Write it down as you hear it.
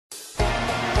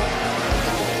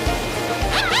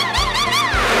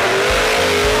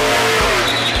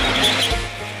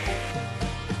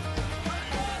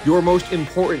Your most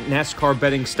important NASCAR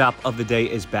betting stop of the day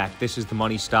is back. This is the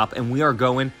Money Stop, and we are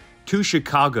going to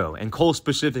Chicago. And Cole,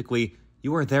 specifically,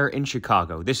 you are there in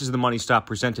Chicago. This is the Money Stop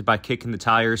presented by Kicking the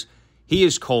Tires. He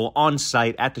is Cole on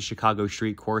site at the Chicago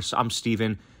Street Course. I'm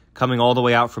Steven, coming all the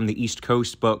way out from the East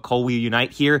Coast. But Cole, we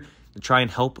unite here to try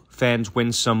and help fans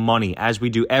win some money, as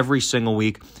we do every single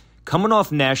week. Coming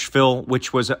off Nashville,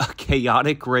 which was a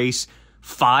chaotic race,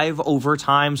 5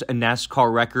 overtimes, a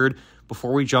NASCAR record.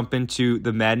 Before we jump into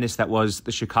the madness that was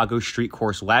the Chicago Street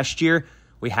Course last year,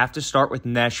 we have to start with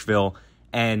Nashville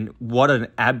and what an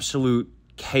absolute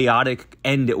chaotic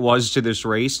end it was to this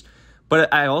race.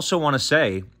 But I also want to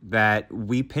say that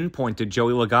we pinpointed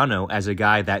Joey Logano as a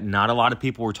guy that not a lot of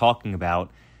people were talking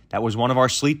about. That was one of our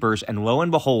sleepers, and lo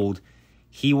and behold,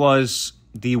 he was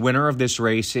the winner of this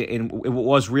race. And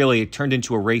it turned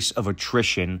into a race of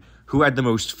attrition. Who had the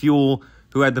most fuel?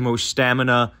 Who had the most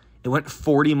stamina? It went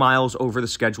 40 miles over the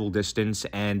scheduled distance,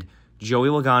 and Joey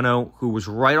Logano, who was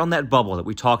right on that bubble that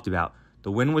we talked about,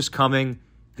 the win was coming,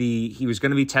 he was going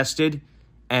to be tested,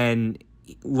 and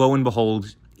lo and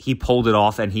behold, he pulled it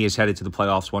off, and he is headed to the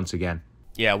playoffs once again.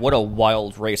 Yeah, what a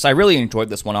wild race. I really enjoyed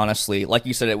this one, honestly. Like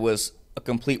you said, it was a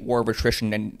complete war of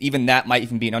attrition, and even that might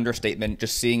even be an understatement,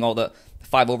 just seeing all the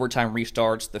 5 overtime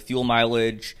restarts, the fuel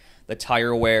mileage, the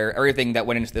tire wear, everything that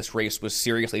went into this race was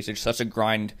seriously just such a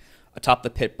grind atop the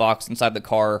pit box, inside the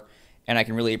car, and I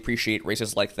can really appreciate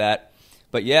races like that.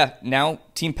 But yeah, now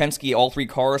Team Penske, all 3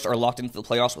 cars are locked into the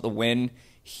playoffs with a win.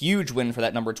 Huge win for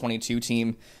that number 22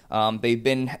 team. They've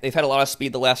had a lot of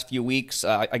speed the last few weeks,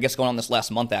 I guess going on this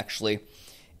last month actually,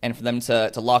 and for them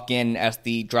to lock in as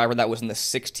the driver that was in the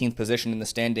 16th position in the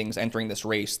standings entering this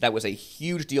race, that was a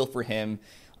huge deal for him.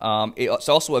 It's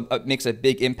also makes a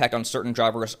big impact on certain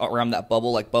drivers around that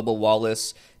bubble, like Bubba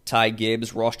Wallace, Ty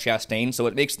Gibbs, Ross Chastain. So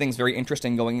it makes things very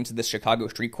interesting going into this Chicago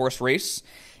Street Course race.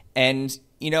 And,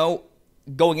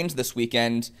 going into this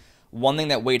weekend, one thing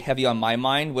that weighed heavy on my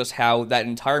mind was how that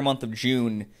entire month of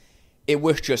June, it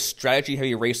was just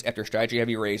strategy-heavy race after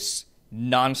strategy-heavy race,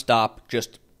 nonstop,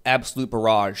 just absolute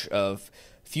barrage of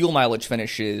fuel mileage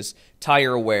finishes,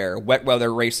 tire wear, wet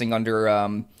weather racing under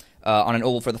on an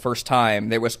oval for the first time.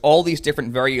 There was all these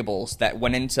different variables that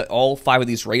went into all 5 of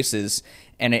these races,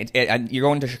 and you're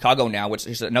going to Chicago now, which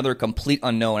is another complete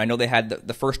unknown. I know they had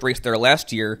the first race there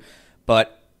last year,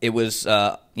 but it was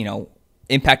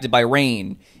impacted by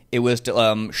rain. It was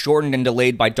shortened and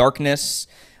delayed by darkness,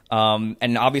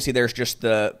 and obviously there's just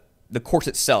the course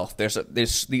itself.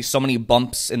 There's so many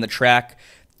bumps in the track,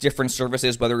 different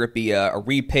surfaces, whether it be a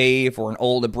repave or an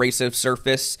old abrasive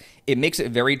surface. It makes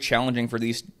it very challenging for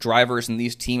these drivers and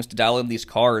these teams to dial in these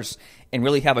cars and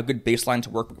really have a good baseline to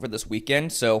work with for this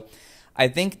weekend. So I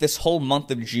think this whole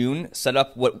month of June set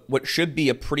up what should be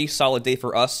a pretty solid day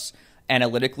for us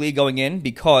analytically going in,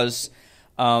 because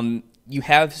you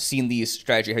have seen these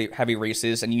strategy-heavy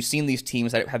races, and you've seen these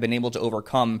teams that have been able to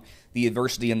overcome the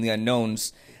adversity and the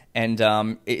unknowns. And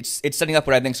it's setting up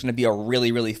what I think is going to be a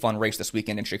really, really fun race this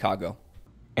weekend in Chicago.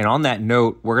 And on that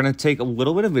note, we're going to take a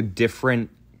little bit of a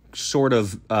different sort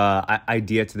of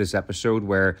idea to this episode,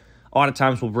 where a lot of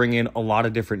times we'll bring in a lot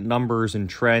of different numbers and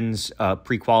trends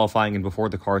pre-qualifying and before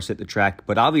the cars hit the track.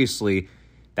 But obviously,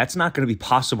 that's not going to be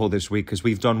possible this week because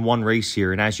we've done one race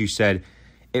here. And as you said,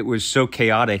 it was so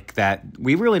chaotic that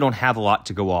we really don't have a lot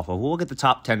to go off of. We'll look at the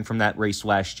top 10 from that race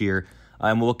last year,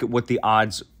 and we'll look at what the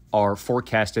odds are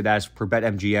forecasted as per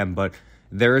BetMGM, but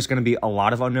there is going to be a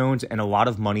lot of unknowns and a lot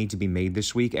of money to be made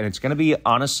this week, and it's going to be,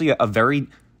 honestly, a very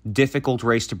difficult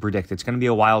race to predict. It's going to be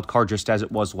a wild card just as it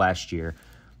was last year.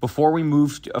 Before we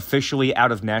moved officially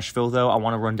out of Nashville, though, I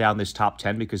want to run down this top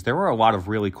 10 because there were a lot of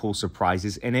really cool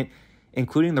surprises in it,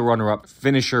 including the runner-up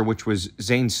finisher, which was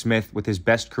Zane Smith with his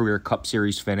best career Cup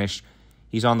Series finish.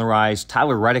 He's on the rise.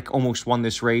 Tyler Reddick almost won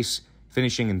this race,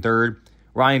 finishing in 3rd.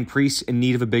 Ryan Preece, in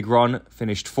need of a big run,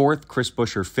 finished 4th. Chris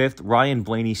Buescher 5th. Ryan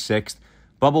Blaney 6th.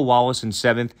 Bubba Wallace in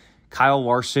 7th. Kyle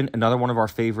Larson, another one of our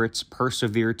favorites,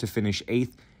 persevered to finish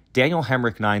 8th. Daniel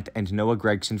Hemrick 9th, and Noah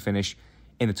Gragson finished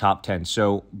in the top 10.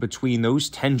 So between those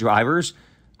 10 drivers,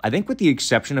 I think with the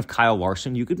exception of Kyle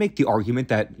Larson, you could make the argument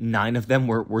that 9 of them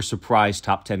were surprise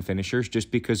top 10 finishers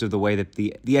just because of the way that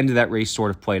the end of that race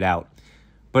sort of played out.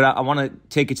 But I want to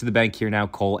take it to the bank here now,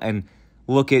 Cole, and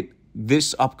look at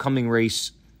this upcoming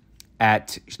race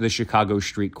at the Chicago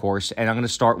Street Course. And I'm going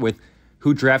to start with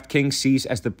who DraftKings sees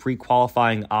as the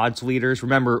pre-qualifying odds leaders.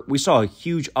 Remember, we saw a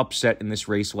huge upset in this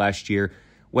race last year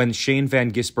when Shane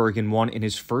Van Gisbergen won in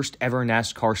his first ever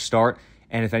NASCAR start.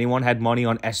 And if anyone had money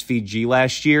on SVG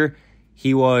last year,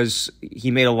 he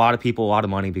made a lot of people a lot of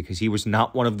money because he was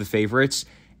not one of the favorites.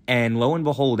 And lo and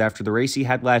behold, after the race he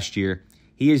had last year,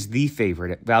 He is the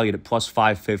favorite, valued at plus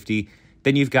 550.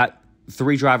 Then you've got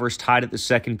 3 drivers tied at the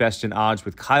second best in odds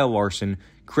with Kyle Larson,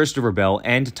 Christopher Bell,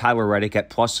 and Tyler Reddick at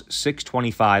plus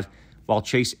 625, while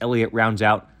Chase Elliott rounds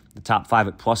out the top 5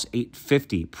 at plus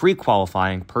 850,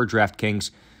 pre-qualifying per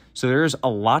DraftKings. So there's a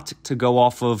lot to go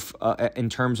off of in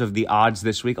terms of the odds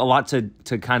this week, a lot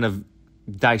to kind of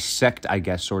dissect, I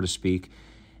guess, so to speak.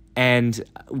 And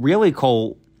really,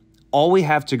 Cole, all we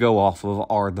have to go off of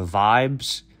are the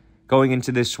vibes going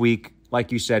into this week.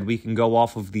 Like you said, we can go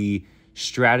off of the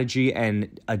strategy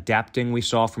and adapting we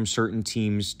saw from certain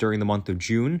teams during the month of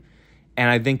June. And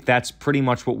I think that's pretty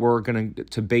much what we're going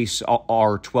to base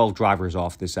our 12 drivers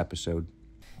off this episode.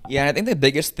 Yeah, and I think the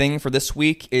biggest thing for this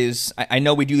week is, I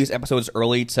know we do these episodes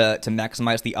early to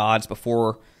maximize the odds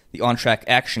before the on-track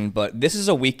action, but this is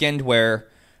a weekend where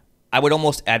I would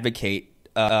almost advocate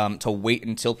to wait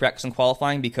until practice and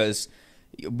qualifying, because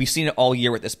we've seen it all year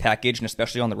with this package, and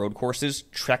especially on the road courses,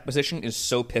 track position is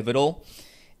so pivotal,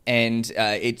 and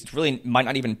it really might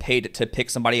not even pay to pick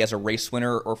somebody as a race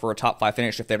winner or for a top 5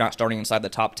 finish if they're not starting inside the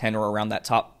top 10 or around that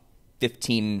top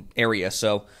 15 area.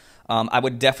 So I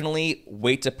would definitely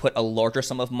wait to put a larger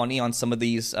sum of money on some of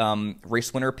these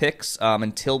race winner picks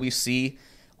until we see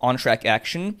on-track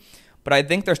action. But I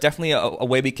think there's definitely a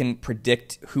way we can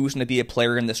predict who's going to be a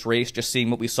player in this race, just seeing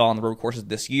what we saw on the road courses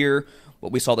this year,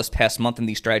 what we saw this past month in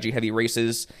these strategy-heavy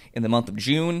races in the month of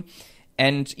June.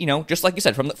 And, just like you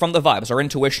said, from the vibes, our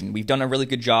intuition, we've done a really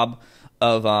good job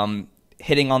of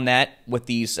hitting on that with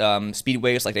these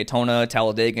speedways like Daytona,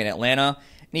 Talladega, and Atlanta,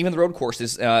 and even the road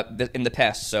courses in the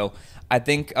past. So I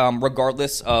think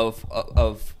regardless of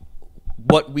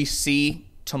what we see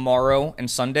tomorrow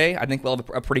and Sunday, I think we'll have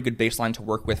a pretty good baseline to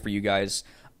work with for you guys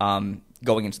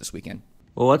going into this weekend.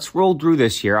 Well, let's roll through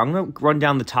this here. I'm going to run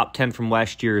down the top 10 from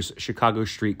last year's Chicago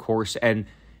Street Course, and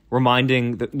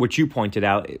reminding what you pointed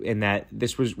out in that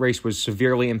this race was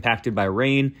severely impacted by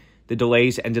rain. The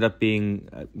delays ended up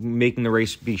making the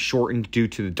race be shortened due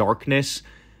to the darkness.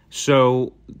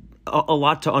 So a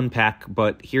lot to unpack,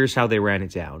 but here's how they ran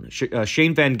it down.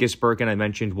 Shane Van Gisbergen, I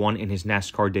mentioned, won in his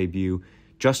NASCAR debut.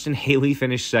 Justin Haley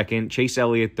finished second, Chase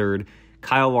Elliott third,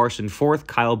 Kyle Larson fourth,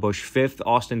 Kyle Busch fifth,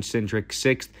 Austin Cindric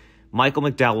sixth, Michael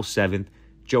McDowell seventh,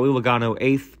 Joey Logano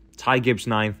eighth, Ty Gibbs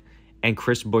ninth, and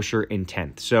Chris Buescher in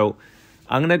 10th. So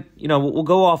I'm going to, we'll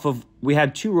go off of, we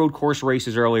had 2 road course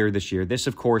races earlier this year. This,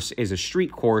 of course, is a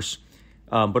street course,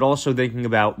 but also thinking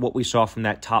about what we saw from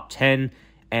that top 10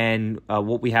 and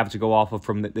what we have to go off of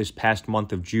from this past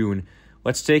month of June.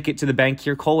 Let's take it to the bank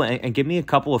here, Cole, and give me a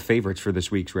couple of favorites for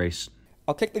this week's race.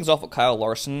 I'll kick things off with Kyle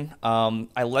Larson.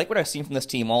 I like what I've seen from this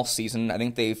team all season. I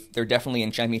think they're definitely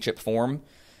in championship form.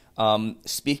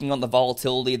 Speaking on the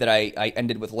volatility that I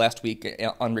ended with last week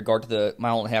on regard to the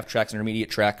 1.5-mile tracks and intermediate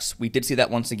tracks, we did see that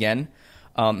once again.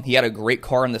 He had a great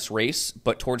car in this race,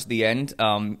 but towards the end,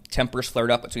 tempers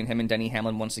flared up between him and Denny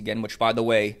Hamlin once again, which, by the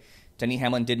way, Denny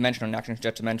Hamlin did mention on Actions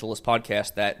Detrimentalist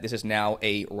podcast that this is now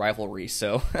a rivalry.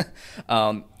 So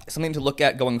something to look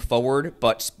at going forward.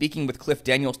 But speaking with Cliff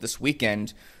Daniels this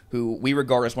weekend, who we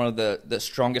regard as one of the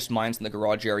strongest minds in the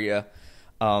garage area,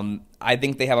 I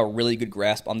think they have a really good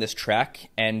grasp on this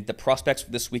track. And the prospects for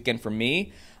this weekend for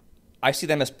me, I see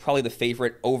them as probably the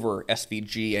favorite over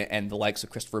SVG and the likes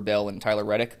of Christopher Bell and Tyler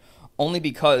Reddick, only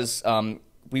because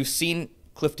we've seen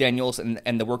Cliff Daniels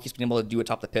and the work he's been able to do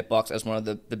atop the pit box as one of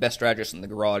the best strategists in the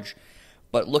garage.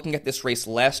 But looking at this race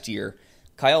last year,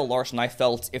 Kyle Larson, I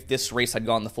felt if this race had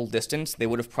gone the full distance, they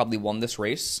would have probably won this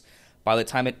race. By the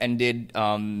time it ended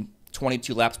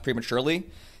 22 laps prematurely,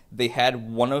 they had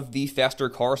one of the faster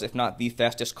cars, if not the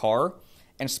fastest car.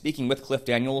 And speaking with Cliff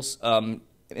Daniels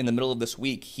in the middle of this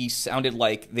week, he sounded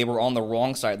like they were on the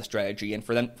wrong side of the strategy. And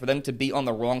for them to be on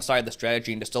the wrong side of the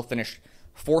strategy and to still finish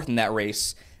fourth in that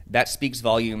race, that speaks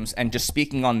volumes. And just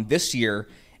speaking on this year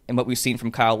and what we've seen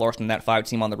from Kyle Larson and that 5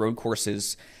 team on the road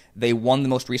courses, they won the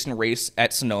most recent race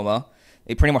at Sonoma.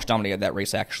 They pretty much dominated that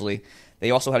race, actually.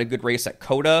 They also had a good race at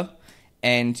COTA.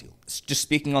 And just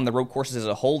speaking on the road courses as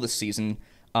a whole this season,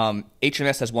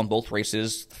 HMS has won both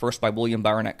races, first by William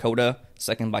Byron at COTA,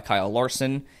 second by Kyle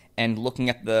Larson. And looking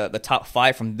at the top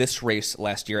 5 from this race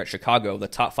last year at Chicago, the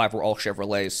top 5 were all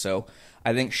Chevrolets. So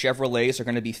I think Chevrolets are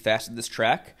going to be fast at this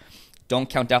track. Don't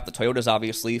count out the Toyotas,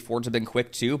 obviously. Fords have been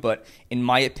quick too, but in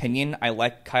my opinion, I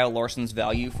like Kyle Larson's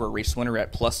value for a race winner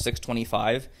at plus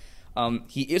 625.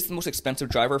 He is the most expensive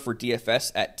driver for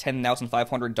DFS at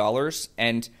 $10,500.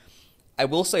 And I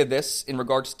will say this in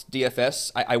regards to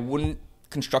DFS, I wouldn't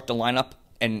construct a lineup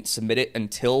and submit it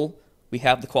until we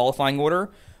have the qualifying order,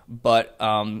 but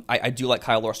I do like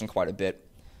Kyle Larson quite a bit.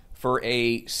 For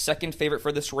a second favorite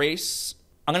for this race,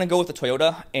 I'm going to go with the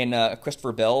Toyota and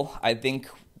Christopher Bell. I think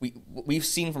we've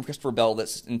seen from Christopher Bell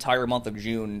this entire month of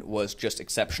June was just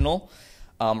exceptional.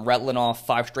 Rattling off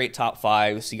 5 straight top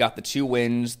fives. He got the 2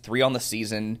 wins, 3 on the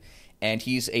season, and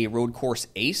he's a road course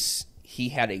ace. He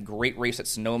had a great race at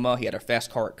Sonoma. He had a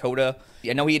fast car at COTA.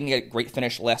 I know he didn't get a great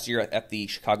finish last year at the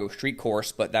Chicago Street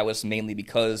Course, but that was mainly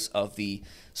because of the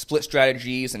split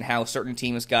strategies and how certain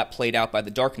teams got played out by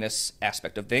the darkness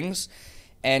aspect of things.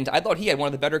 And I thought he had one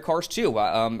of the better cars, too.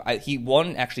 He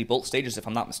won, actually, both stages, if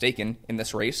I'm not mistaken, in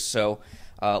this race. So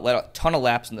led a ton of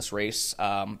laps in this race.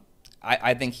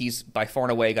 I think he's, by far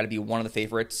and away, got to be one of the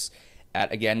favorites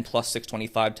at, again, plus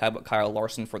 625, tied with Kyle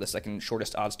Larson for the second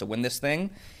shortest odds to win this thing.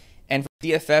 And for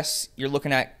DFS, you're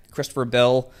looking at Christopher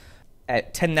Bell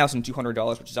at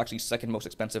 $10,200, which is actually second most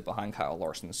expensive behind Kyle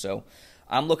Larson. So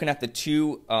I'm looking at the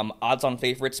 2 odds-on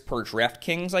favorites per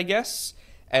DraftKings, I guess,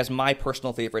 as my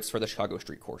personal favorites for the Chicago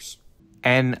Street Course.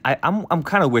 And I'm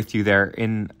kind of with you there.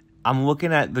 I'm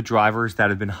looking at the drivers that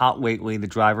have been hot lately, the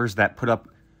drivers that put up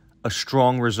a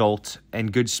strong result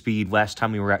and good speed last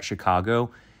time we were at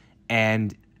Chicago.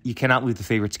 And you cannot leave the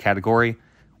favorites category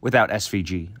without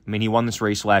SVG. I mean, he won this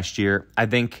race last year. I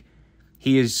think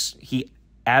he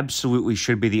absolutely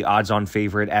should be the odds-on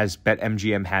favorite as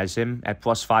BetMGM has him at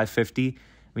plus 550. I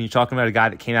mean, you're talking about a guy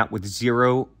that came out with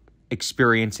 0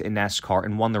 experience in NASCAR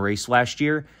and won the race last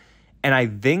year. And I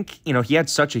think, he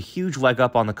had such a huge leg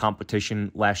up on the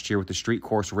competition last year with the street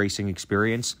course racing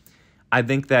experience. I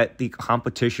think that the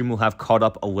competition will have caught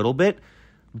up a little bit,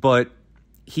 but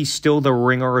he's still the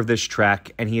ringer of this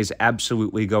track, and he is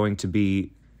absolutely going to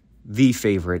be the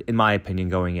favorite, in my opinion,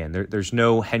 going in. There's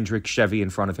no Hendrick Chevy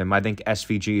in front of him. I think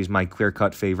SVG is my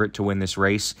clear-cut favorite to win this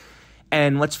race.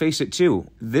 And let's face it, too,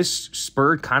 this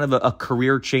spurred kind of a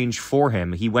career change for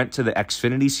him. He went to the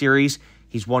Xfinity Series.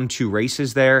 He's won 2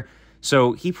 races there.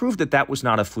 So he proved that was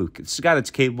not a fluke. It's a guy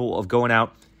that's capable of going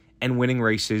out and winning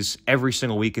races every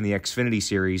single week in the Xfinity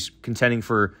Series, contending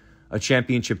for a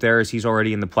championship there as he's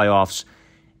already in the playoffs.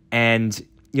 And,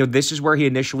 this is where he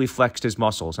initially flexed his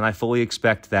muscles. And I fully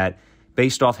expect that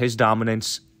based off his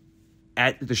dominance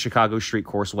at the Chicago Street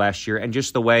Course last year and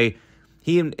just the way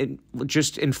he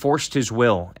just enforced his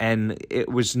will, and it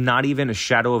was not even a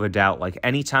shadow of a doubt. Like,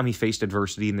 anytime he faced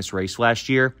adversity in this race last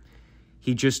year,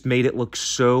 he just made it look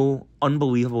so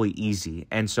unbelievably easy.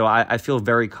 And so I feel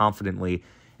very confidently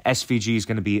SVG is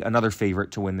going to be another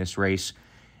favorite to win this race.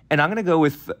 And I'm going to go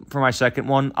with, for my second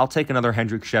one, I'll take another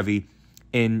Hendrick Chevy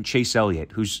in Chase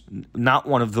Elliott, who's not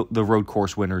one of the road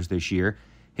course winners this year.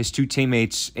 His 2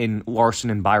 teammates in Larson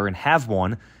and Byron have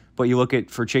won, but you look at,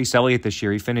 for Chase Elliott this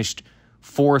year, he finished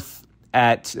 4th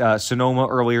at Sonoma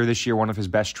earlier this year, one of his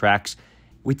best tracks.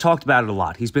 We talked about it a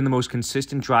lot. He's been the most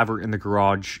consistent driver in the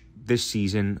garage this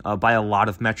season by a lot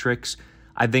of metrics.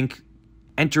 I think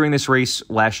entering this race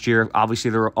last year,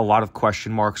 obviously there were a lot of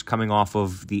question marks coming off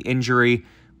of the injury,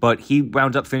 but he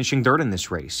wound up finishing 3rd in this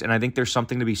race. And I think there's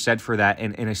something to be said for that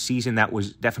in a season that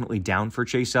was definitely down for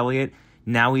Chase Elliott.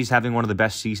 Now he's having one of the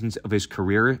best seasons of his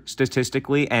career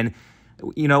statistically. And,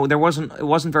 it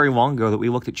wasn't very long ago that we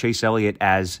looked at Chase Elliott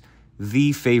as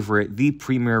the favorite, the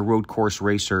premier road course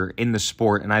racer in the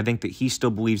sport. And I think that he still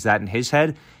believes that in his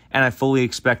head. And I fully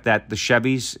expect that the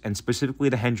Chevys, and specifically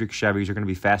the Hendrick Chevys, are going to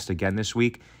be fast again this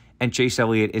week. And Chase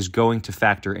Elliott is going to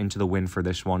factor into the win for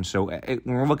this one. So when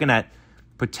we're looking at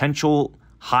potential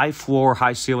high floor,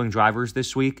 high ceiling drivers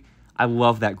this week, I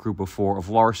love that group of 4 of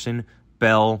Larson,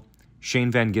 Bell, Shane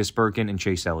Van Gisbergen, and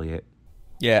Chase Elliott.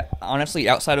 Yeah, honestly,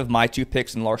 outside of my 2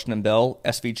 picks in Larson and Bell,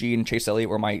 SVG and Chase Elliott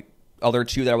were my other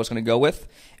 2 that I was going to go with.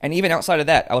 And even outside of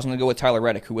that, I was going to go with Tyler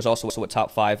Reddick, who was also a top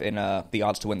 5 in the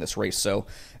odds to win this race. So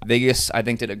Vegas, I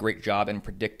think, did a great job in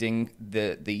predicting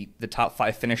the top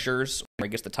 5 finishers, or I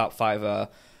guess the top 5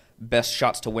 best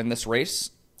shots to win this race.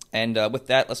 And with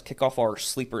that, let's kick off our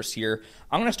sleepers here.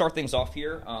 I'm going to start things off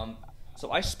here.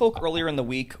 So I spoke earlier in the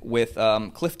week with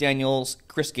Cliff Daniels,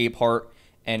 Chris Gabehart,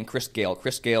 and Chris Gale.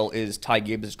 Chris Gale is Ty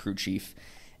Gibbs' crew chief.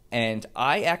 And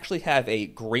I actually have a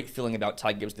great feeling about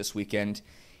Ty Gibbs this weekend.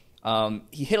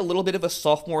 He hit a little bit of a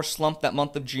sophomore slump that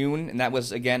month of June, and that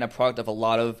was, again, a product of a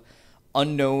lot of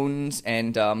unknowns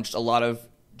and just a lot of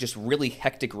just really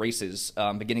hectic races,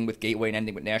 beginning with Gateway and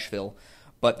ending with Nashville.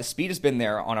 But the speed has been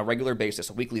there on a regular basis,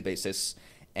 a weekly basis,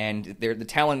 and the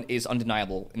talent is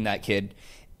undeniable in that kid.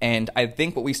 And I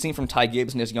think what we've seen from Ty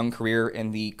Gibbs in his young career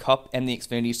in the Cup and the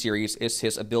Xfinity Series is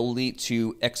his ability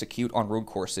to execute on road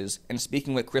courses. And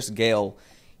speaking with Chris Gale,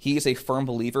 he is a firm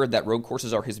believer that road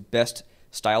courses are his best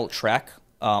style track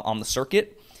on the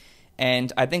circuit.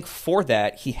 And I think for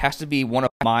that, he has to be one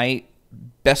of my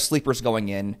best sleepers going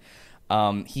in.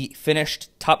 He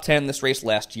finished top 10 in this race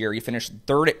last year. He finished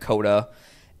 3rd at COTA.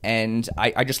 And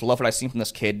I just love what I've seen from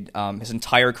this kid his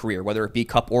entire career, whether it be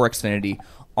Cup or Xfinity,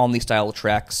 on these style of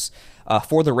tracks.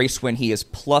 For the race win, he is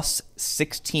plus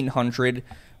 1,600.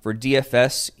 For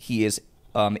DFS, he is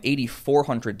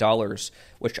 $8,400,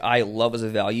 which I love as a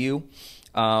value.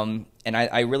 And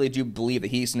I really do believe that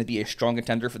he's going to be a strong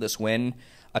contender for this win,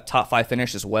 a top 5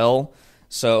 finish as well.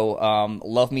 So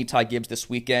love me Ty Gibbs this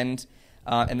weekend.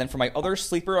 And then for my other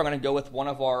sleeper, I'm going to go with one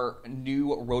of our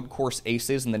new road course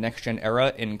aces in the next-gen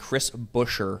era in Chris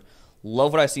Buescher.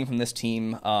 Love what I've seen from this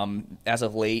team as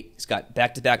of late. He's got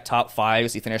back-to-back top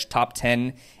 5s. He finished top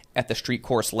 10 at the street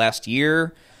course last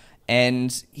year.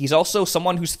 And he's also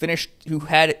someone who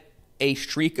had a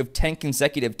streak of 10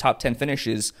 consecutive top 10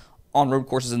 finishes on road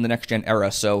courses in the next-gen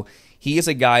era. So he is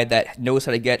a guy that knows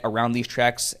how to get around these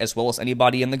tracks as well as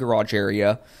anybody in the garage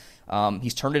area.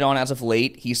 He's turned it on as of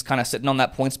late. He's kind of sitting on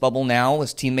that points bubble now.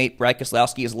 His teammate Brad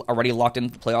Keselowski is already locked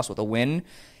into the playoffs with a win.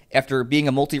 After being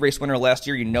a multi-race winner last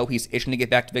year, he's itching to get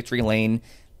back to victory lane.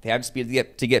 They have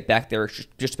speed to get back there. It's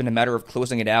just been a matter of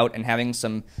closing it out and having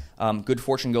some good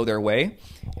fortune go their way.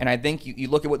 And I think you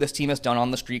look at what this team has done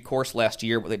on the street course last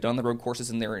year, what they've done on the road courses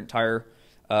in their entire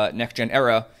next-gen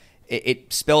era,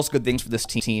 it spells good things for this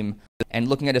team. And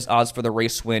looking at his odds for the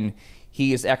race win,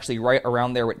 he is actually right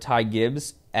around there with Ty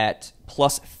Gibbs at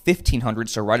plus 1,500,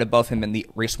 so right above him in the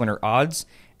race winner odds.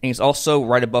 And he's also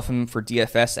right above him for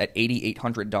DFS at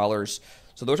 $8,800.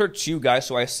 So those are two guys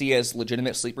who I see as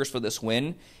legitimate sleepers for this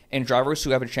win, and drivers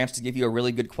who have a chance to give you a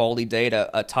really good quality day at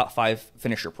a top 5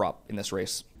 finisher prop in this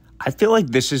race. I feel like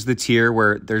this is the tier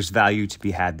where there's value to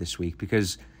be had this week,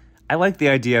 because I like the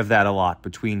idea of that a lot,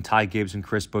 between Ty Gibbs and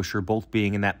Chris Buescher both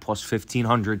being in that plus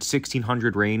 1,500,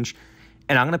 1,600 range.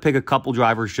 And I'm going to pick a couple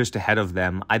drivers just ahead of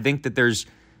them. I think that there's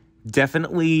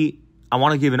definitely, I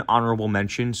want to give an honorable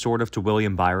mention sort of to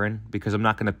William Byron, because I'm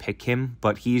not going to pick him,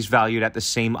 but he's valued at the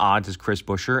same odds as Chris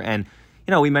Buescher. And,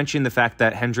 we mentioned the fact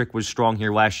that Hendrick was strong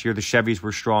here last year. The Chevys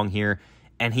were strong here.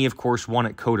 And he, of course, won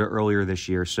at COTA earlier this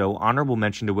year. So honorable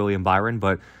mention to William Byron.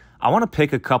 But I want to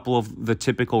pick a couple of the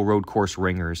typical road course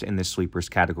ringers in this sleepers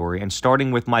category. And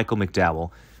starting with Michael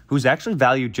McDowell, who's actually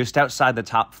valued just outside the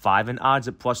top 5 in odds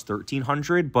at plus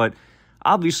 1,300. But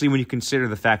obviously, when you consider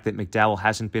the fact that McDowell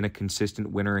hasn't been a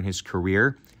consistent winner in his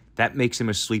career, that makes him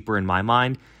a sleeper in my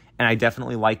mind. And I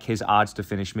definitely like his odds to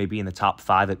finish maybe in the top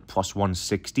 5 at plus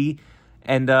 160.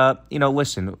 And,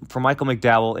 listen, for Michael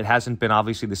McDowell, it hasn't been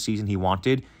obviously the season he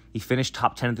wanted. He finished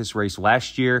top 10 at this race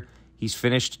last year. He's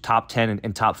finished top 10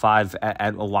 and top 5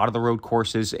 at a lot of the road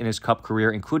courses in his Cup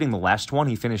career, including the last one.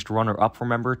 He finished runner-up,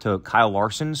 remember, to Kyle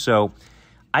Larson. So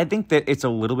I think that it's a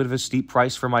little bit of a steep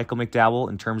price for Michael McDowell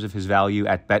in terms of his value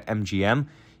at BetMGM.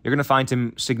 You're going to find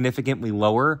him significantly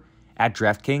lower at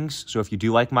DraftKings. So if you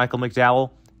do like Michael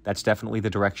McDowell, that's definitely the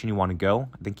direction you want to go.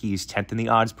 I think he's 10th in the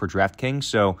odds per DraftKings.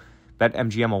 So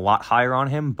BetMGM a lot higher on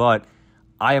him, but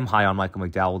I am high on Michael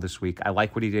McDowell this week. I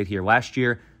like what he did here last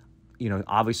year.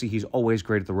 Obviously he's always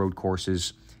great at the road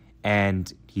courses,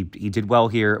 and he did well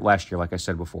here last year, like I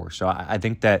said before. So I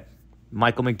think that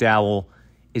Michael McDowell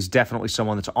is definitely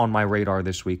someone that's on my radar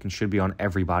this week and should be on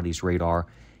everybody's radar.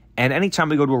 And anytime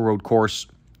we go to a road course,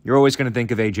 you're always going to think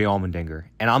of A.J. Allmendinger,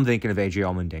 and I'm thinking of A.J.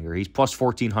 Allmendinger. He's plus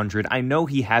 1,400. I know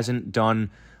he hasn't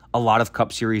done a lot of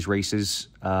Cup Series races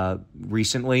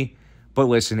recently, but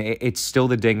listen, it's still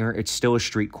the Dinger. It's still a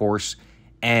street course,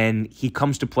 and he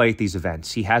comes to play at these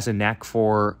events. He has a knack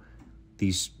for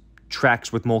these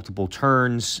tracks with multiple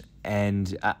turns,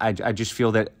 and I just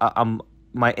feel that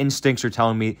my instincts are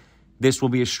telling me this will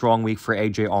be a strong week for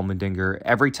A.J. Allmendinger.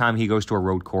 Every time he goes to a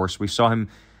road course, we saw him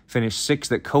finish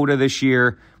 6th at COTA this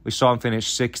year. We saw him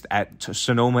finish 6th at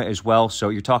Sonoma as well. So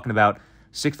you're talking about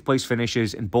 6th place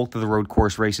finishes in both of the road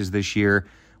course races this year.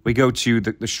 We go to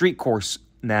the street course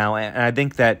now, and I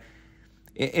think that,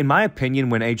 in my opinion,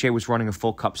 when AJ was running a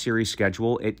full Cup Series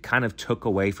schedule, it kind of took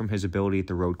away from his ability at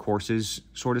the road courses,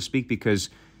 so to speak, because,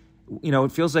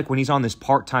 it feels like when he's on this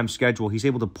part-time schedule, he's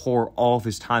able to pour all of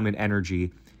his time and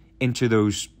energy into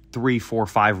those 3, 4,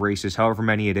 5 races, however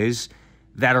many it is,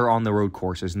 that are on the road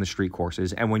courses and the street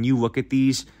courses. And when you look at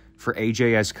these for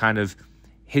AJ as kind of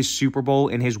his Super Bowl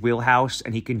in his wheelhouse,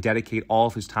 and he can dedicate all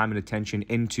of his time and attention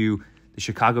into the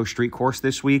Chicago street course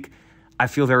this week, I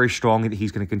feel very strongly that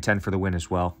he's going to contend for the win as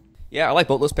well. Yeah, I like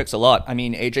both those picks a lot. I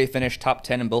mean, AJ finished top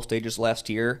 10 in both stages last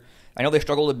year. I know they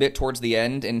struggled a bit towards the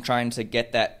end in trying to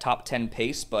get that top 10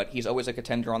 pace, but he's always a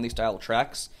contender on these style of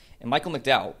tracks. And Michael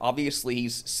McDowell, obviously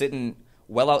he's sitting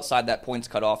well outside that points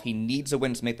cutoff. He needs a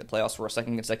win to make the playoffs for a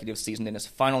second consecutive season in his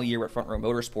final year at Front Row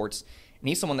Motorsports. And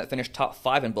he's someone that finished top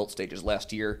 5 in both stages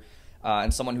last year,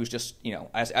 and someone who's just,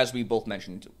 as we both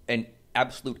mentioned, an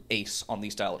absolute ace on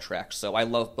these style tracks. So I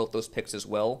love both those picks as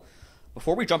well.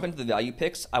 Before we jump into the value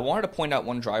picks, I wanted to point out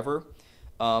one driver.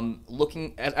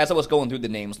 Looking as I was going through the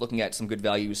names, looking at some good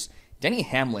values, Denny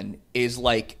Hamlin is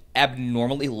like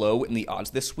abnormally low in the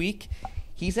odds this week.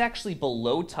 He's actually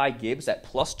below Ty Gibbs at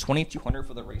plus 2,200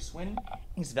 for the race win.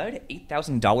 He's valued at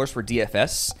 $8,000 for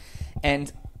DFS,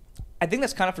 and I think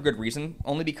that's kind of for good reason,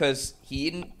 only because he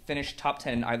didn't finish top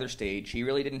 10 in either stage. He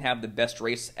really didn't have the best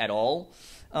race at all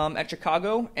at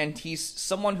Chicago, and he's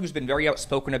someone who's been very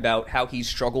outspoken about how he's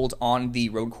struggled on the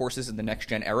road courses in the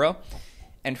next-gen era.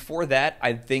 And for that,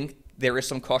 I think there is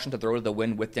some caution to throw to the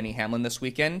wind with Denny Hamlin this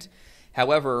weekend.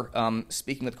 However,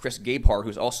 speaking with Chris Gabehart,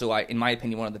 who's also, in my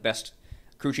opinion, one of the best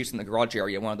crew chiefs in the garage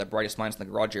area, one of the brightest minds in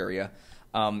the garage area,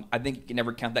 I think you can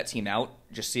never count that team out,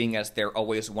 just seeing as they're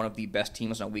always one of the best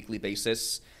teams on a weekly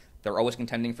basis. They're always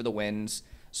contending for the wins.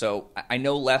 So I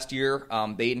know last year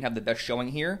they didn't have the best showing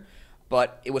here,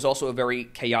 but it was also a very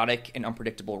chaotic and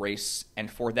unpredictable race.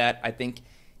 And for that, I think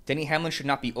Denny Hamlin should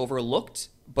not be overlooked,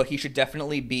 but he should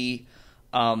definitely be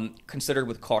considered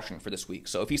with caution for this week.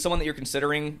 So if he's someone that you're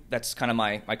considering, that's kind of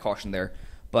my caution there.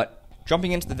 But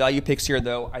jumping into the value picks here,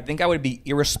 though, I think I would be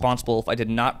irresponsible if I did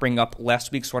not bring up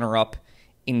last week's runner-up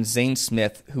in Zane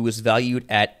Smith, who was valued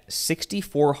at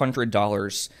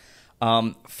 $6,400.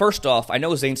 First off, I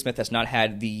know Zane Smith has not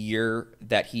had the year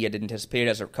that he had anticipated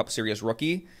as a Cup Series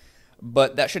rookie,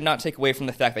 but that should not take away from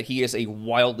the fact that he is a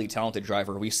wildly talented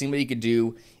driver. We've seen what he could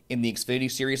do in the Xfinity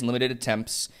Series and limited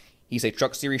attempts. He's a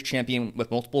Truck Series champion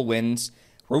with multiple wins,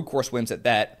 road course wins at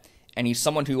that, and he's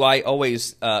someone who I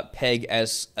always peg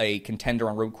as a contender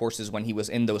on road courses when he was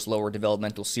in those lower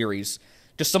developmental series.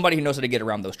 Just somebody who knows how to get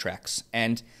around those tracks.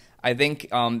 And I think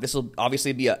this will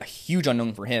obviously be a huge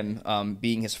unknown for him,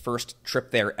 being his first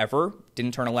trip there ever.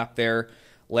 Didn't turn a lap there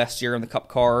last year in the Cup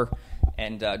car,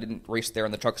 and didn't race there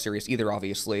in the Truck Series either,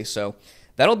 obviously. So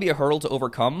that'll be a hurdle to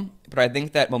overcome, but I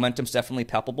think that momentum's definitely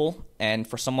palpable. And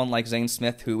for someone like Zane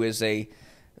Smith, who is a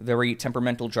very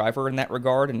temperamental driver in that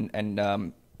regard,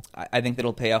 and I think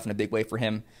that'll pay off in a big way for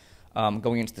him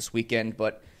going into this weekend.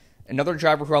 But another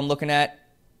driver who I'm looking at,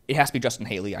 it has to be Justin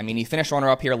Haley. I mean, he finished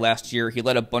runner-up here last year. He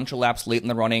led a bunch of laps late in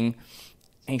the running,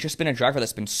 and he's just been a driver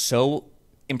that's been so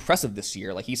impressive this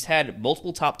year. Like, he's had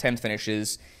multiple top 10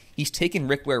 finishes. He's taken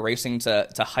Rick Ware Racing to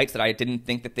heights that I didn't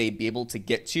think that they'd be able to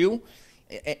get to,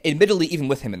 admittedly, even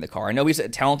with him in the car. I know he's a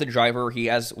talented driver. He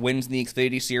has wins in the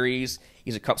Xfinity Series.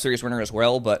 He's a Cup Series winner as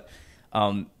well, but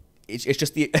it's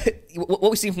just what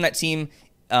we've seen from that team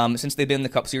since they've been in the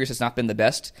Cup Series has not been the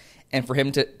best. And for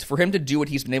him to do what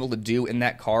he's been able to do in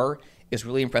that car is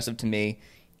really impressive to me.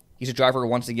 He's a driver,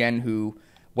 once again, who,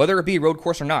 whether it be road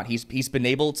course or not, he's been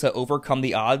able to overcome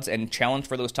the odds and challenge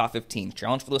for those top 15s,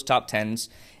 challenge for those top 10s,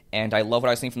 and I love what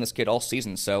I've seen from this kid all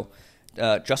season. So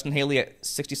Justin Haley at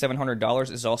 $6,700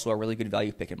 is also a really good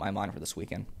value pick in my mind for this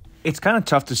weekend. It's kind of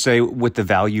tough to say with the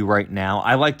value right now.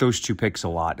 I like those two picks a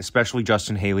lot, especially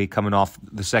Justin Haley coming off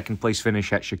the second-place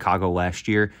finish at Chicago last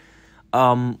year.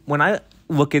 When I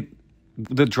look at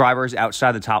the drivers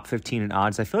outside the top 15 in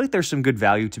odds, I feel like there's some good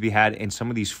value to be had in some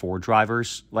of these Ford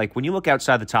drivers. Like, when you look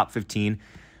outside the top 15,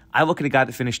 I look at a guy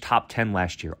that finished top 10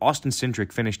 last year. Austin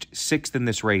Cindric finished 6th in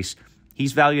this race.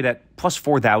 He's valued at plus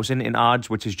 4,000 in odds,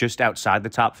 which is just outside the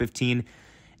top 15.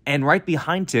 And right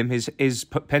behind him, his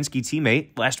Penske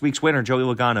teammate, last week's winner, Joey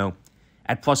Logano,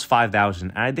 at plus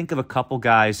 5,000. And I think of a couple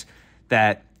guys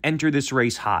that enter this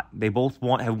race hot. They both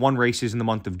have won races in the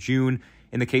month of June.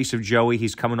 In the case of Joey,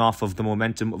 he's coming off of the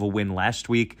momentum of a win last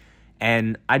week.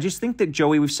 And I just think that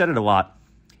Joey, we've said it a lot,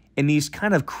 in these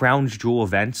kind of crown jewel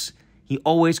events, he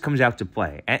always comes out to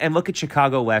play. And look at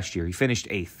Chicago last year. He finished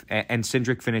 8th, and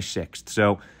Cindric finished 6th.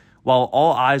 So while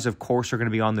all eyes, of course, are going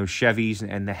to be on those Chevys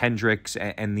and the Hendricks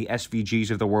and the SVGs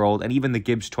of the world, and even the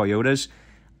Gibbs Toyotas,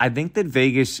 I think that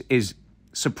Vegas is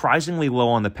surprisingly low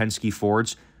on the Penske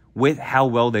Fords with how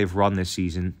well they've run this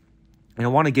season. And I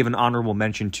want to give an honorable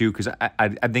mention, too, because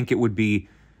I think it would be,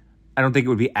 I don't think it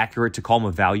would be accurate to call him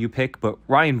a value pick, but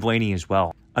Ryan Blaney as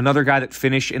well. Another guy that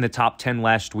finished in the top 10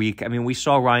 last week. I mean, we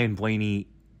saw Ryan Blaney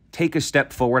take a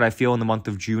step forward, I feel, in the month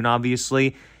of June,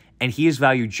 obviously, and he is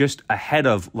valued just ahead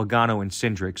of Logano and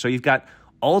Cindric. So you've got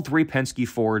all three Penske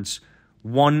Fords,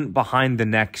 one behind the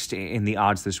next in the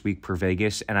odds this week per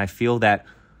Vegas, and I feel that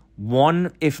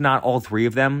one, if not all three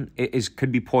of them,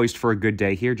 could be poised for a good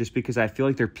day here, just because I feel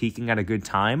like they're peaking at a good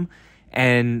time,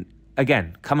 and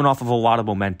again, coming off of a lot of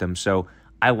momentum. So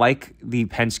I like the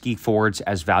Penske Fords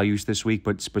as values this week,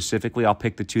 but specifically I'll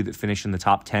pick the two that finished in the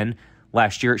top 10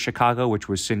 last year at Chicago, which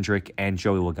was Cindric and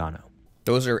Joey Logano.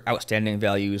 Those are outstanding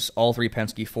values. All three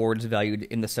Penske Fords valued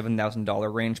in the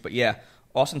 $7,000 range. But yeah,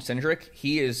 Austin Cindric,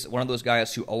 he is one of those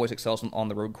guys who always excels on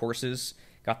the road courses.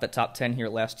 Got the top 10 here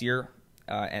last year,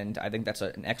 and I think that's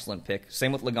an excellent pick.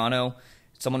 Same with Logano,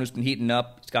 someone who's been heating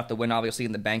up. He's got the win, obviously,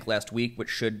 in the bank last week, which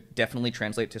should definitely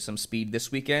translate to some speed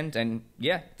this weekend. And,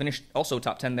 yeah, finished also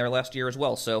top 10 there last year as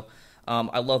well. So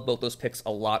I love both those picks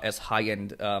a lot as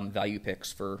high-end value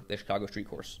picks for the Chicago Street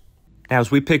Course. Now, as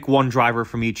we pick one driver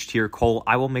from each tier, Cole,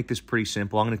 I will make this pretty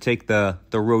simple. I'm going to take the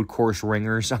road course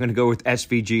ringers. I'm going to go with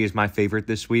SVG as my favorite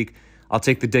this week. I'll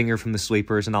take the dinger from the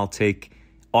sleepers, and I'll take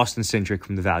Austin Cindric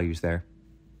from the values there.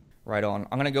 Right on.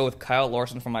 I'm going to go with Kyle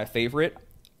Larson for my favorite,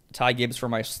 Ty Gibbs for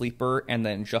my sleeper, and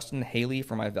then Justin Haley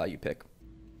for my value pick.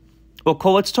 Well,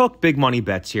 Cole, let's talk big money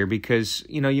bets here because,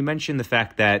 you mentioned the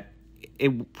fact that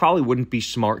it probably wouldn't be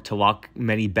smart to lock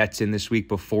many bets in this week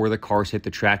before the cars hit the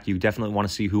track. You definitely want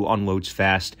to see who unloads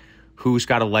fast, who's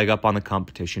got a leg up on the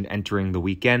competition entering the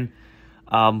weekend.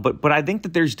 But I think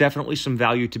that there's definitely some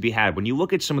value to be had. When you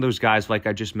look at some of those guys, like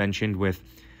I just mentioned with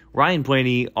Ryan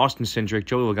Blaney, Austin Cindric,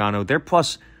 Joey Logano, they're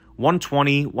plus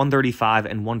 120, 135,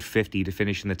 and 150 to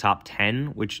finish in the top 10,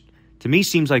 which to me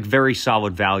seems like very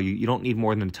solid value. You don't need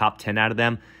more than the top 10 out of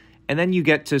them. And then you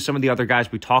get to some of the other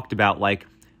guys we talked about, like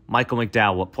Michael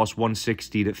McDowell at plus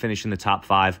 160 to finish in the top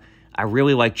 5. I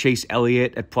really like Chase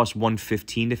Elliott at plus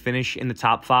 115 to finish in the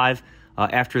top 5.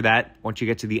 After that, once you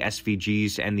get to the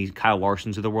SVGs and the Kyle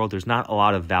Larsons of the world, there's not a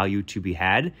lot of value to be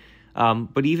had.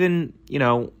 But even,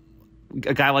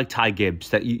 a guy like Ty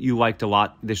Gibbs that you liked a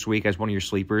lot this week as one of your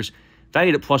sleepers,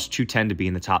 valued at plus 210 to be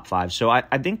in the top 5. So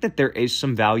I think that there is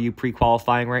some value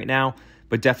pre-qualifying right now,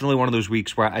 but definitely one of those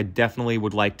weeks where I definitely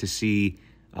would like to see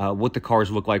what the cars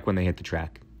look like when they hit the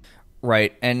track.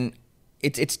 Right, and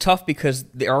it's tough because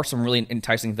there are some really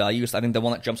enticing values. I think the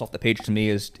one that jumps off the page to me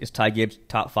is Ty Gibbs,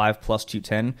 top 5 plus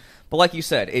 210. But like you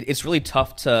said, it's really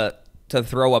tough to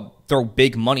throw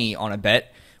big money on a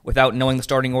bet without knowing the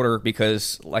starting order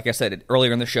because, like I said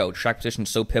earlier in the show, track position is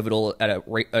so pivotal at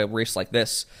a race like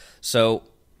this. So,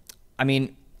 I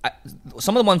mean,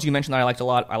 some of the ones you mentioned that I liked a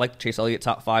lot. I liked Chase Elliott,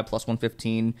 top 5 plus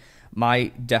 115. My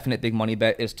definite big money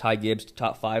bet is Ty Gibbs,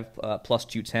 top 5 plus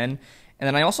 210. And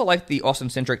then I also like the Austin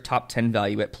Cindric top 10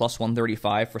 value at plus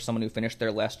 135 for someone who finished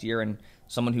there last year and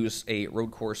someone who's a road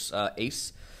course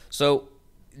ace. So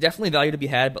definitely value to be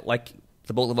had, but like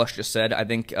the both of us just said, I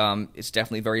think it's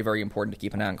definitely very, very important to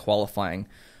keep an eye on qualifying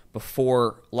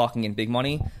before locking in big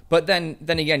money. But then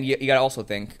again, you got to also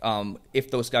think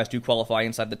if those guys do qualify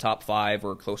inside the top 5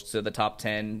 or close to the top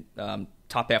 10,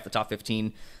 top half, the top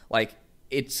 15, like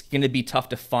it's going to be tough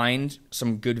to find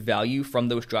some good value from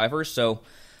those drivers. So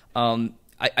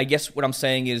I guess what I'm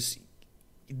saying is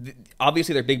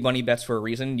obviously they're big money bets for a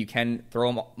reason. You can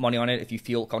throw money on it if you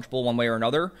feel comfortable one way or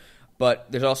another, but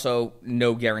there's also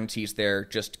no guarantees there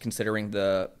just considering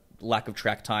the lack of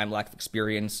track time, lack of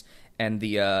experience, and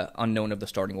the unknown of the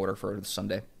starting order for this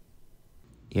Sunday.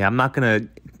 Yeah, I'm not going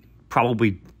to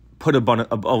probably put a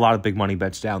lot of big money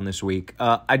bets down this week.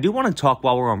 I do want to talk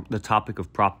while we're on the topic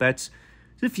of prop bets.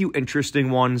 There's a few interesting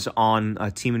ones on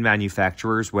team and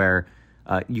manufacturers where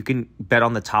you can bet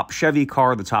on the top Chevy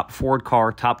car, the top Ford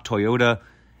car, top Toyota,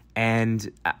 and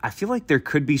I feel like there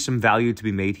could be some value to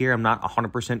be made here. I'm not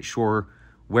 100% sure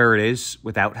where it is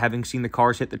without having seen the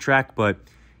cars hit the track, but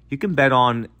you can bet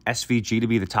on SVG to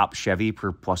be the top Chevy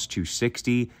for plus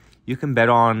 260. You can bet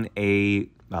on a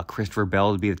Christopher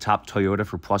Bell to be the top Toyota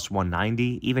for plus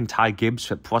 190, even Ty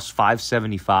Gibbs at plus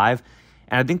 575.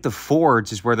 And I think the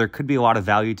Fords is where there could be a lot of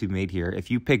value to be made here. If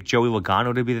you pick Joey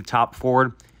Logano to be the top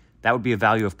Ford, that would be a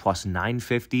value of plus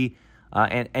 950.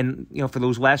 And for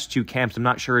those last two camps, I'm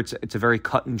not sure it's a very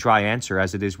cut and dry answer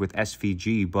as it is with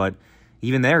SVG, but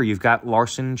even there you've got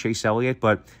Larson, Chase Elliott,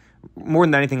 but more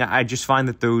than anything, I just find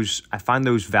that I find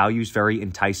those values very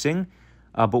enticing.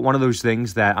 But one of those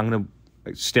things that I'm going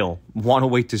to still want to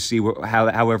wait to see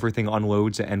how everything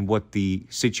unloads and what the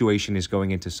situation is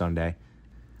going into Sunday.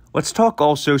 Let's talk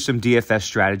also some DFS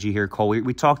strategy here, Cole.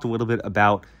 We talked a little bit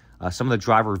about some of the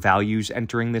driver values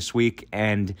entering this week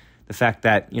and the fact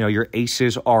that your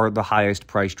aces are the highest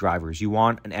priced drivers. You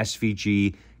want an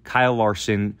SVG, Kyle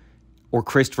Larson, or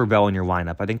Christopher Bell in your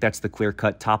lineup. I think that's the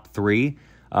clear-cut top 3.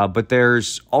 But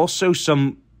there's also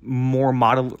some more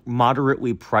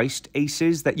moderately priced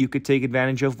aces that you could take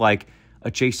advantage of, like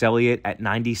a Chase Elliott at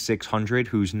 $9,600,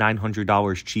 who's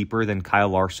 $900 cheaper than Kyle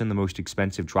Larson, the most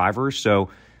expensive driver. So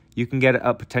you can get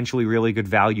a potentially really good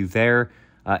value there.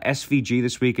 SVG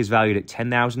this week is valued at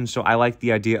 $10,000, so I like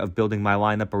the idea of building my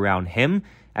lineup around him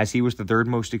as he was the third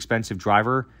most expensive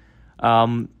driver.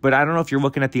 But I don't know if you're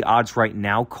looking at the odds right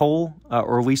now, Cole,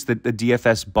 or at least the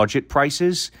DFS budget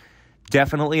prices.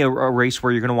 Definitely a race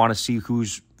where you're going to want to see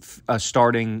who's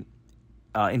starting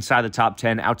inside the top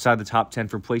 10, outside the top 10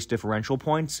 for place differential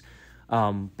points.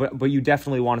 But you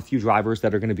definitely want a few drivers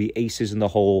that are going to be aces in the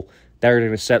hole, that are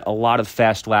going to set a lot of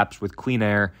fast laps with clean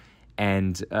air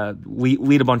and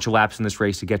lead a bunch of laps in this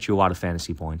race to get you a lot of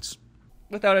fantasy points.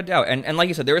 Without a doubt. And like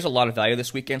you said, there is a lot of value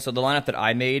this weekend. So the lineup that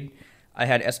I made, I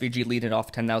had SVG leading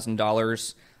off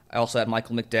 $10,000. I also had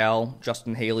Michael McDowell,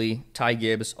 Justin Haley, Ty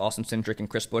Gibbs, Austin Cindric, and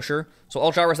Chris Buescher. So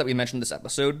all drivers that we mentioned this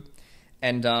episode.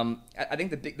 And I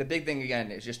think the big thing,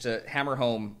 again, is just to hammer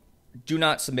home, do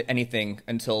not submit anything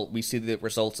until we see the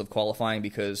results of qualifying,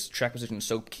 because track position is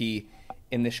so key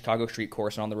in the Chicago street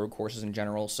course and on the road courses in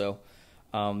general. So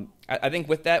I think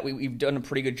with that, we've done a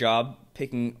pretty good job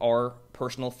picking our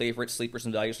personal favorite sleepers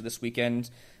and values for this weekend.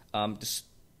 Just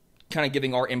kind of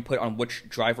giving our input on which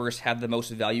drivers have the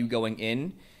most value going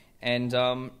in. And,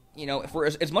 for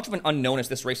as much of an unknown as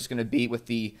this race is going to be with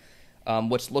the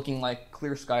what's looking like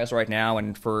clear skies right now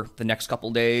and for the next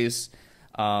couple days,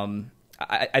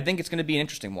 I think it's going to be an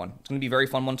interesting one. It's going to be a very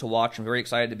fun one to watch. I'm very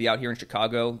excited to be out here in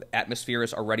Chicago. The atmosphere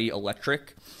is already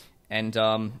electric. And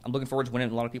I'm looking forward to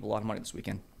winning a lot of people a lot of money this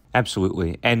weekend.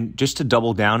 Absolutely. And just to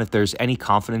double down, if there's any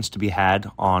confidence to be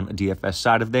had on a DFS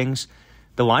side of things,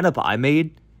 the lineup I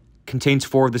made contains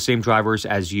 4 of the same drivers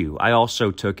as you. I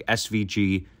also took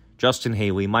SVG, Justin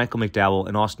Haley, Michael McDowell,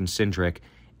 and Austin Cindric.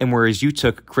 And whereas you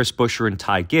took Chris Buescher and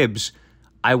Ty Gibbs,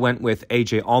 I went with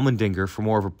AJ Allmendinger for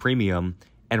more of a premium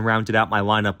and rounded out my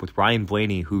lineup with Ryan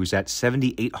Blaney, who's at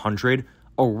 7,800,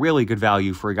 a really good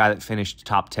value for a guy that finished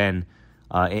top 10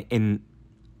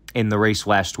 in the race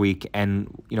last week.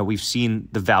 And, we've seen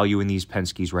the value in these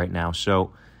Penske's right now.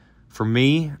 So for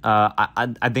me,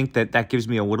 I think that gives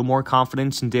me a little more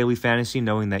confidence in daily fantasy,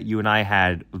 knowing that you and I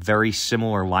had very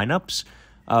similar lineups,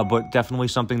 but definitely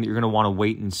something that you're going to want to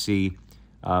wait and see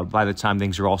by the time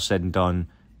things are all said and done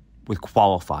with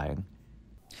qualifying.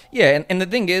 Yeah, and the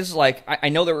thing is, I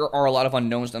know there are a lot of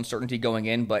unknowns and uncertainty going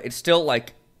in, but it's still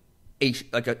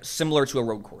similar to a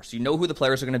road course. You know who the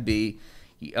players are going to be,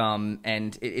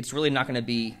 and it's really not going to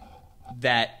be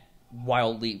that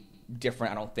wildly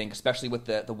different, I don't think, especially with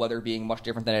the weather being much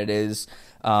different than it is.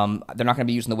 They're not going to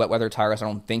be using the wet weather tires, I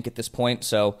don't think, at this point.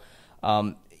 So,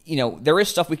 there is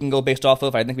stuff we can go based off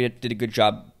of. I think we did a good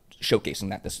job showcasing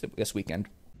that this weekend.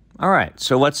 All right,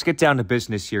 so let's get down to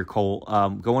business here, Cole.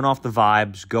 Going off the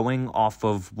vibes, going off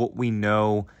of what we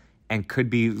know and could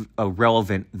be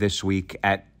relevant this week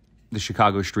at the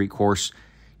Chicago Street Course.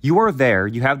 You are there.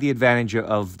 You have the advantage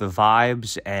of the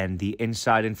vibes and the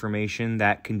inside information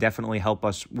that can definitely help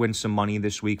us win some money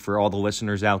this week for all the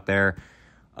listeners out there.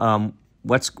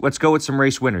 Let's go with some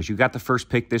race winners. You got the first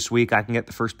pick this week. I can get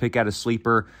the first pick out of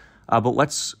Sleeper. But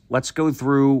let's go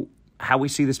through how we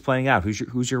see this playing out.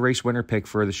 Who's your race winner pick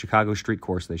for the Chicago Street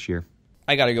Course this year?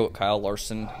 I got to go with Kyle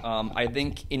Larson. I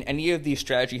think in any of these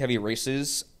strategy-heavy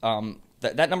races,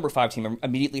 that number 5 team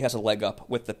immediately has a leg up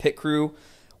with the pit crew,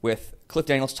 with Cliff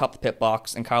Daniels atop the pit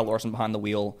box and Kyle Larson behind the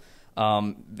wheel.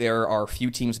 There are few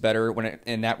teams better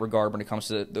in that regard when it comes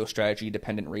to those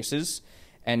strategy-dependent races.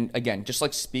 And again, just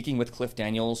like speaking with Cliff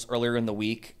Daniels earlier in the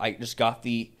week, I just got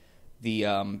the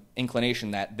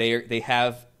inclination that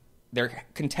they're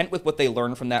content with what they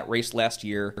learned from that race last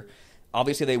year.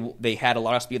 Obviously, they had a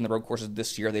lot of speed in the road courses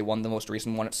this year. They won the most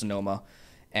recent one at Sonoma,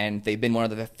 and they've been one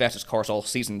of the fastest cars all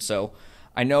season. So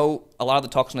I know a lot of the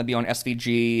talk's going to be on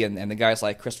SVG and the guys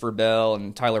like Christopher Bell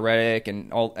and Tyler Reddick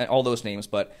and all those names,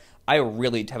 but I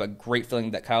really have a great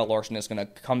feeling that Kyle Larson is going to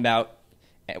come out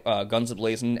guns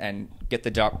a-blazing and get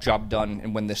the job done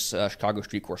and win this Chicago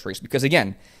Street Course race. Because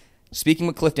again, speaking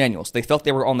with Cliff Daniels, they felt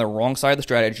they were on the wrong side of the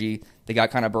strategy. They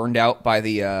got kind of burned out by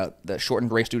the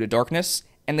shortened race due to darkness,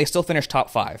 and they still finished top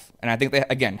 5. And I think they,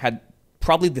 again, had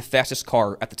probably the fastest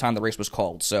car at the time the race was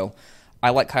called. So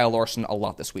I like Kyle Larson a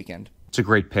lot this weekend. It's a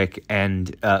great pick,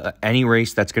 and any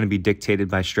race that's going to be dictated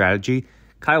by strategy,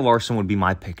 Kyle Larson would be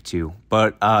my pick too.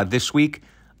 But this week,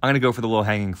 I'm going to go for the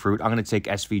low-hanging fruit. I'm going to take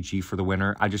SVG for the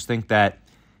winner. I just think that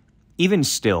even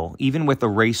with the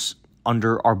race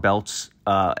under our belts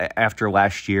after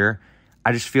last year,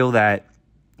 I just feel that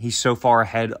he's so far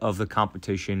ahead of the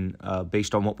competition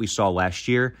based on what we saw last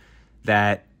year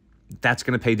that's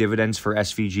going to pay dividends for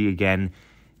SVG again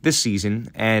this season.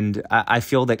 And I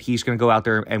feel that he's going to go out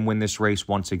there and win this race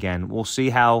once again. We'll see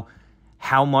how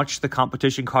much the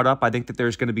competition caught up. I think that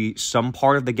there's going to be some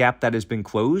part of the gap that has been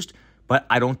closed, but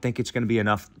I don't think it's going to be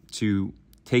enough to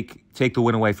take the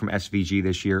win away from SVG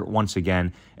this year once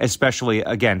again, especially,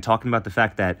 again, talking about the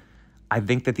fact that I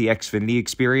think that the Xfinity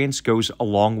experience goes a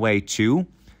long way too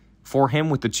for him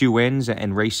with the 2 wins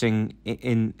and racing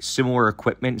in similar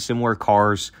equipment, similar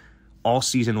cars all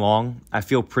season long. I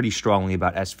feel pretty strongly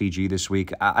about SVG this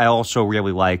week. I also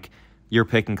really like your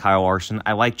pick in Kyle Larson.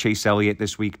 I like Chase Elliott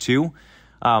this week too,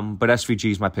 but SVG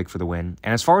is my pick for the win.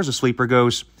 And as far as the sleeper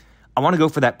goes, I want to go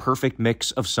for that perfect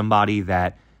mix of somebody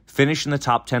that finished in the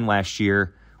top 10 last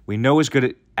year, we know is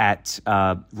good at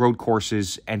road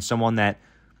courses, and someone that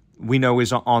we know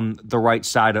is on the right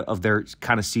side of their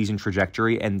kind of season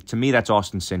trajectory. And to me, that's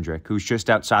Austin Cindric, who's just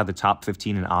outside the top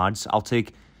 15 in odds. I'll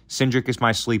take Cindric as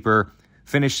my sleeper.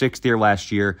 Finished sixth here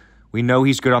last year. We know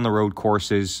he's good on the road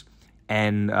courses,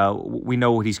 and we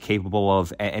know what he's capable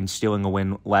of, and stealing a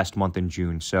win last month in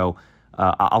June. So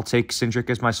I'll take Cindric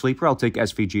as my sleeper. I'll take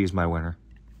SVG as my winner.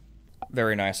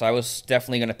 Very nice. I was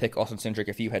definitely going to pick Austin Cindric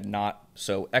if you had not,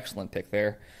 so excellent pick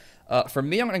there. For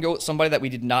me, I'm going to go with somebody that we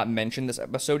did not mention this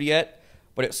episode yet,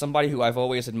 but it's somebody who I've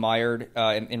always admired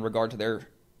in regard to their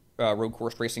road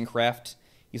course racing craft.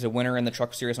 He's a winner in the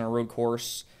Truck Series on a road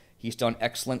course. He's done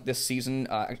excellent this season.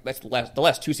 That's the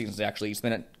last two seasons, actually. He's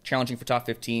been challenging for top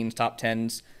 15s, top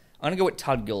 10s. I'm going to go with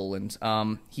Todd Gilliland.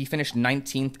 He finished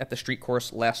 19th at the street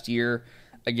course last year.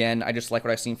 Again, I just like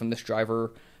what I've seen from this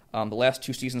driver. The last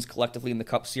two seasons collectively in the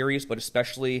Cup Series, but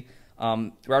especially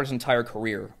throughout his entire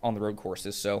career on the road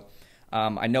courses. So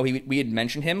I know we had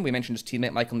mentioned him. We mentioned his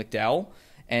teammate Michael McDowell,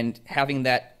 and having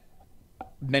that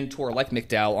mentor like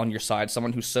McDowell on your side,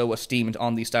 someone who's so esteemed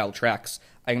on these style tracks,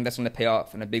 I think that's going to pay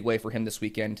off in a big way for him this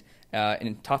weekend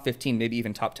in top 15, maybe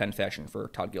even top 10 fashion for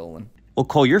Todd Gilliland. Well,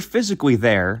 Cole, you're physically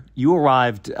there. You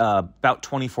arrived about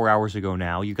 24 hours ago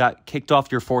now. You got kicked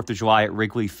off your 4th of July at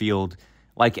Wrigley Field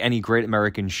like any great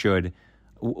American should.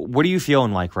 What are you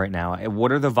feeling like right now?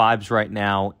 What are the vibes right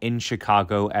now in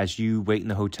Chicago as you wait in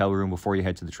the hotel room before you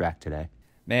head to the track today?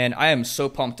 Man, I am so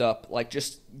pumped up. Like,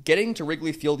 just getting to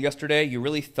Wrigley Field yesterday, you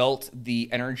really felt the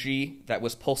energy that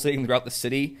was pulsating throughout the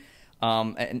city.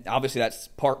 And obviously that's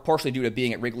partially due to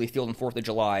being at Wrigley Field on 4th of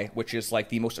July, which is like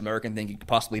the most American thing you could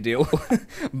possibly do.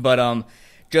 But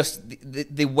just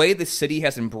the way the city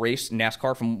has embraced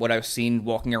NASCAR from what I've seen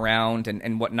walking around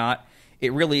and whatnot,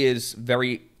 it really is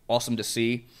very awesome to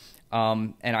see.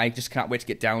 And I just cannot wait to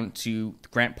get down to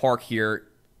Grant Park here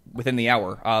within the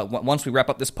hour. Once we wrap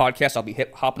up this podcast, I'll be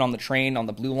hopping on the train on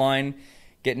the Blue Line,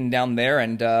 getting down there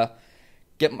and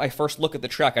get my first look at the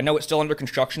track. I know it's still under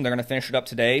construction. They're going to finish it up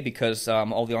today because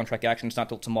all the on-track action is not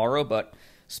till tomorrow. But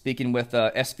speaking with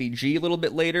SVG a little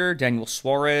bit later, Daniel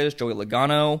Suarez, Joey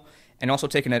Logano, and also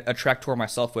taking a track tour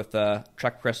myself with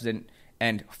track president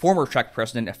and former track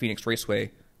president at Phoenix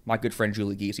Raceway, my good friend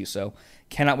Julie Giese. So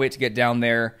cannot wait to get down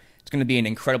there. It's going to be an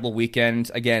incredible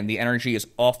weekend. Again, the energy is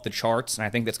off the charts, and I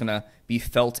think that's going to be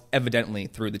felt evidently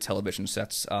through the television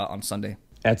sets on Sunday.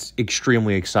 That's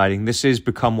extremely exciting. This has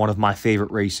become one of my favorite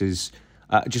races.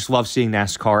 Just love seeing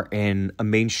NASCAR in a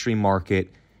mainstream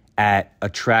market at a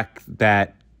track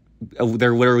that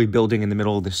they're literally building in the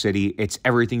middle of the city. It's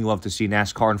everything you love to see.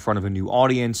 NASCAR in front of a new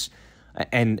audience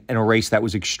and a race that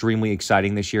was extremely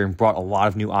exciting this year and brought a lot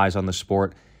of new eyes on the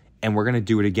sport. And we're going to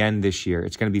do it again this year.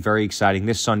 It's going to be very exciting.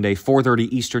 This Sunday, 4:30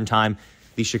 Eastern Time,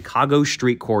 the Chicago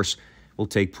Street Course will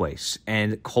take place.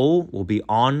 And Cole will be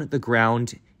on the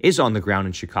ground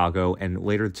in Chicago, and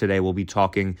later today we'll be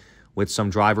talking with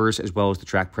some drivers as well as the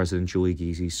track president, Julie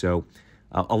Giese. So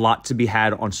a lot to be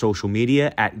had on social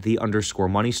media at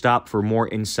 @the_money_stop for more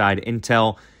inside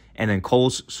intel. And then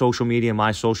Cole's social media,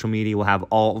 my social media, will have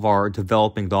all of our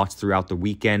developing thoughts throughout the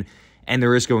weekend. And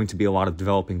there is going to be a lot of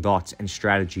developing thoughts and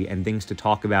strategy and things to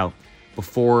talk about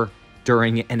before,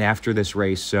 during, and after this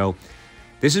race. So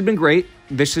this has been great.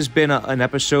 This has been an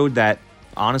episode that,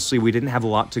 honestly, we didn't have a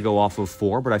lot to go off of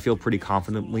for, but I feel pretty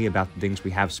confidently about the things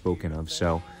we have spoken of.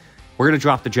 So we're going to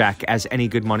drop the jack, as any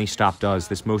good money stop does.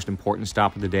 This most important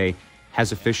stop of the day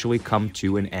has officially come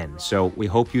to an end. So we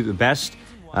hope you the best.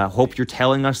 Hope you're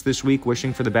telling us this week,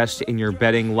 wishing for the best in your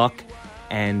betting luck.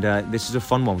 And this is a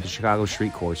fun one with the Chicago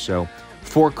Street Course. So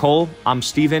for Cole, I'm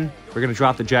Steven. We're going to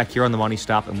drop the jack here on the Money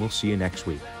Stop, and we'll see you next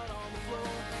week.